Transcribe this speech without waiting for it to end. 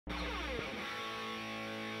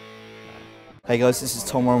Hey guys, this is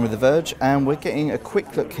Tom Warren with The Verge, and we're getting a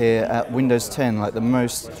quick look here at Windows 10, like the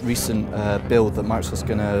most recent build that Microsoft's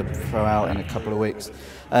going to throw out in a couple of weeks.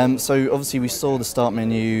 So obviously we saw the start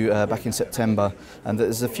menu back in September, and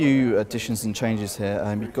there's a few additions and changes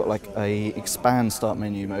here. You've got like a expand start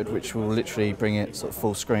menu mode, which will literally bring it sort of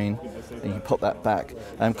full screen, and you can pop that back.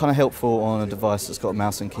 Kind of helpful on a device that's got a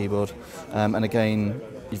mouse and keyboard. And again,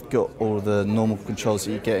 you've got all of the normal controls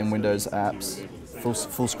that you get in Windows apps.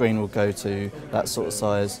 Full screen will go to that sort of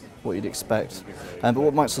size, what you'd expect. But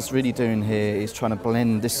what Microsoft's really doing here is trying to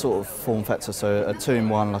blend this sort of form factor, so a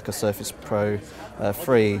 2-in-1 like a Surface Pro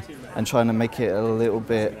 3, and trying to make it a little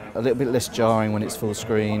bit less jarring when it's full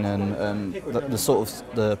screen, and the sort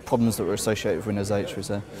of the problems that were associated with Windows 8 was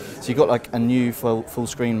there. So you've got like a new full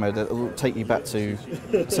screen mode that will take you back to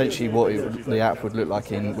essentially what the app would look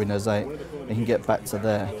like in Windows 8. And you can get back to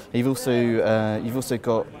there. You've also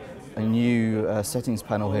got a new settings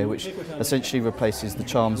panel here, which essentially replaces the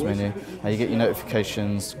charms menu. You get your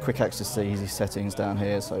notifications, quick access to easy settings down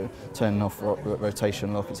here, so turning off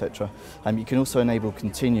rotation lock, etc. You can also enable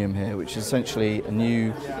continuum here, which is essentially a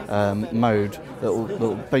new mode that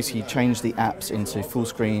will basically change the apps into full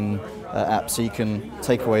screen apps, so you can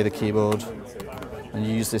take away the keyboard and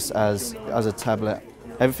use this as a tablet.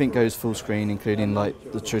 Everything goes full screen, including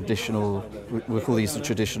like the traditional, we call these the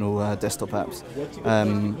traditional desktop apps,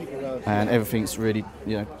 and everything's really,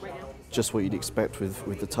 just what you'd expect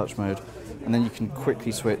with the touch mode. And then you can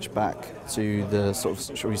quickly switch back to the sort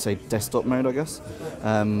of, shall we say, desktop mode, I guess,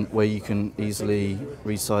 where you can easily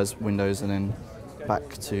resize Windows and then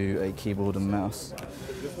back to a keyboard and mouse.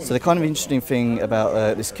 So the kind of interesting thing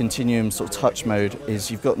about this continuum sort of touch mode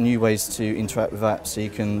is you've got new ways to interact with apps. So you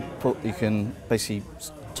can basically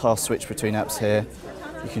task switch between apps here.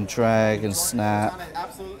 You can drag and snap,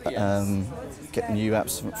 get new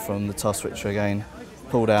apps from the task switcher again,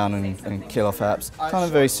 pull down and kill off apps. Kind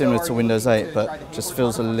of very similar to Windows 8, but just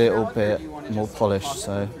feels a little bit more polished.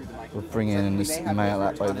 So we'll bring in this mail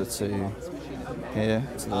app over to here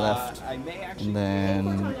to the left, and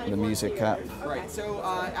then the music app. And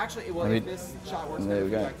there we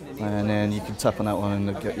go. And then you can tap on that one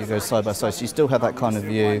and you go side by side. So you still have that kind of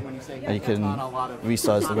view, and you can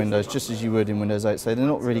resize the windows just as you would in Windows 8. So they're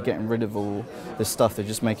not really getting rid of all this stuff, they're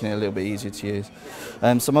just making it a little bit easier to use.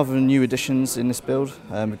 Some other new additions in this build,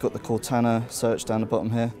 we've got the Cortana Search down the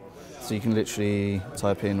bottom here. So you can literally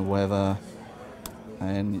type in whatever,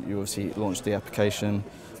 and you obviously launch the application.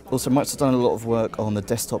 Also, Microsoft's done a lot of work on the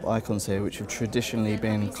desktop icons here, which have traditionally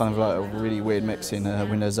been kind of like a really weird mix in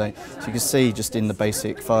Windows 8. So you can see just in the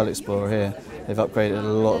basic file explorer here, they've upgraded a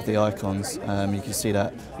lot of the icons. You can see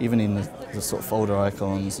that even in the sort of folder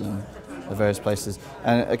icons and the various places.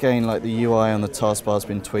 And again, like the UI on the taskbar has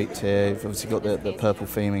been tweaked here. You've obviously got the purple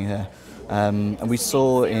theming here. And we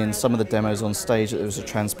saw in some of the demos on stage that there was a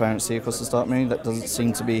transparency across the start menu. That doesn't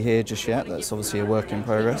seem to be here just yet. That's obviously a work in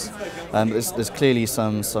progress. There's clearly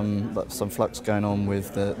some flux going on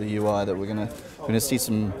with the UI that we're going to see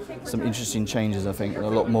some interesting changes. I think a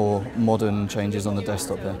lot more modern changes on the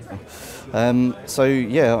desktop there. So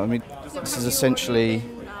yeah, I mean, this is essentially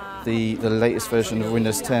the latest version of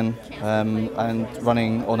Windows 10 and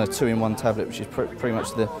running on a 2-in-1 tablet, which is pretty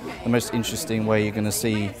much the most interesting way you're going to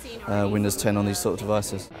see Windows 10 on these sort of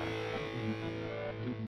devices.